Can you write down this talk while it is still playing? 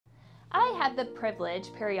I have the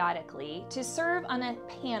privilege periodically to serve on a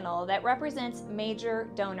panel that represents major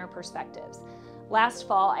donor perspectives. Last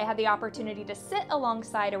fall, I had the opportunity to sit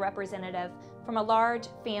alongside a representative from a large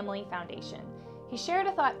family foundation. He shared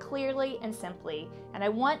a thought clearly and simply, and I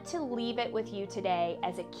want to leave it with you today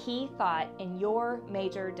as a key thought in your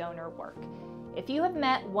major donor work. If you have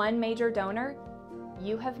met one major donor,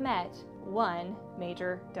 you have met one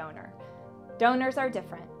major donor. Donors are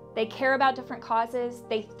different. They care about different causes,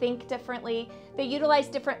 they think differently, they utilize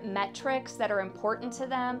different metrics that are important to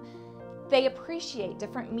them, they appreciate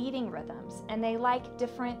different meeting rhythms, and they like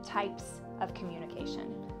different types of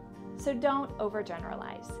communication. So don't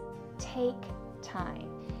overgeneralize. Take time.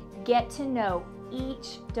 Get to know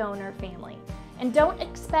each donor family, and don't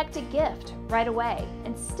expect a gift right away.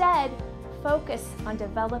 Instead, focus on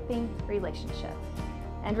developing relationship.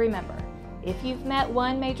 And remember, if you've met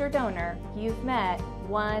one major donor, you've met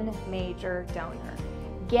one major donor.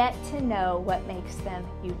 Get to know what makes them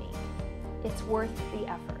unique. It's worth the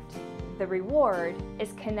effort. The reward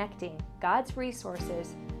is connecting God's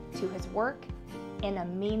resources to His work in a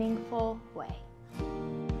meaningful way.